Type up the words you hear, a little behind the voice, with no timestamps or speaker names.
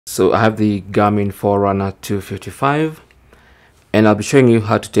So I have the Garmin Forerunner 255 and I'll be showing you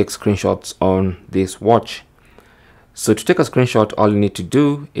how to take screenshots on this watch. So to take a screenshot, all you need to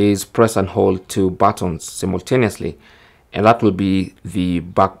do is press and hold two buttons simultaneously, and that will be the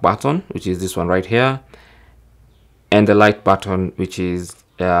back button, which is this one right here, and the light button, which is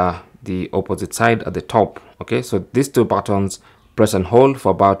the opposite side at the top. Okay, so these two buttons, press and hold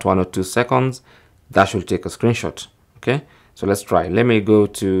for about 1 or 2 seconds. That should take a screenshot. Okay, so let's try. Let me go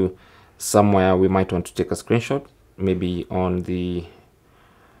to somewhere we might want to take a screenshot, maybe on the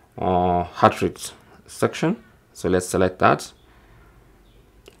heart rate section. So let's select that.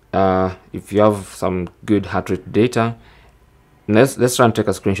 If you have some good heart rate data, let's try and take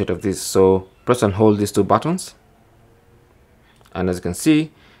a screenshot of this. So press and hold these two buttons, and as you can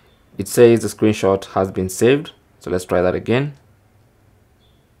see, it says the screenshot has been saved. So let's try that again.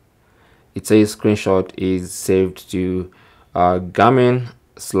 It says screenshot is saved to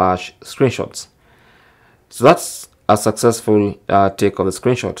Garmin/screenshots. So that's a successful take of the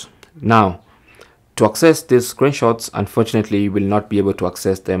screenshot. Now, to access these screenshots, unfortunately, you will not be able to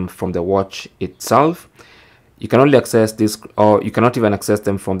access them from the watch itself. You can only access this, or you cannot even access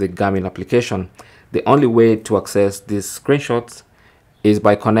them from the Garmin application. The only way to access these screenshots is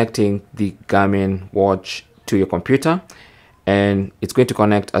by connecting the Garmin watch to your computer, and it's going to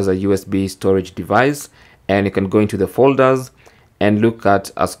connect as a USB storage device, and you can go into the folders and look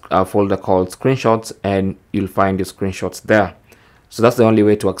at a folder called screenshots, and you'll find the screenshots there. So that's the only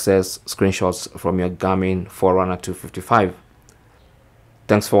way to access screenshots from your Garmin Forerunner 255.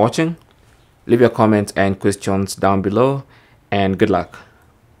 Thanks for watching. Leave your comments and questions down below, and good luck.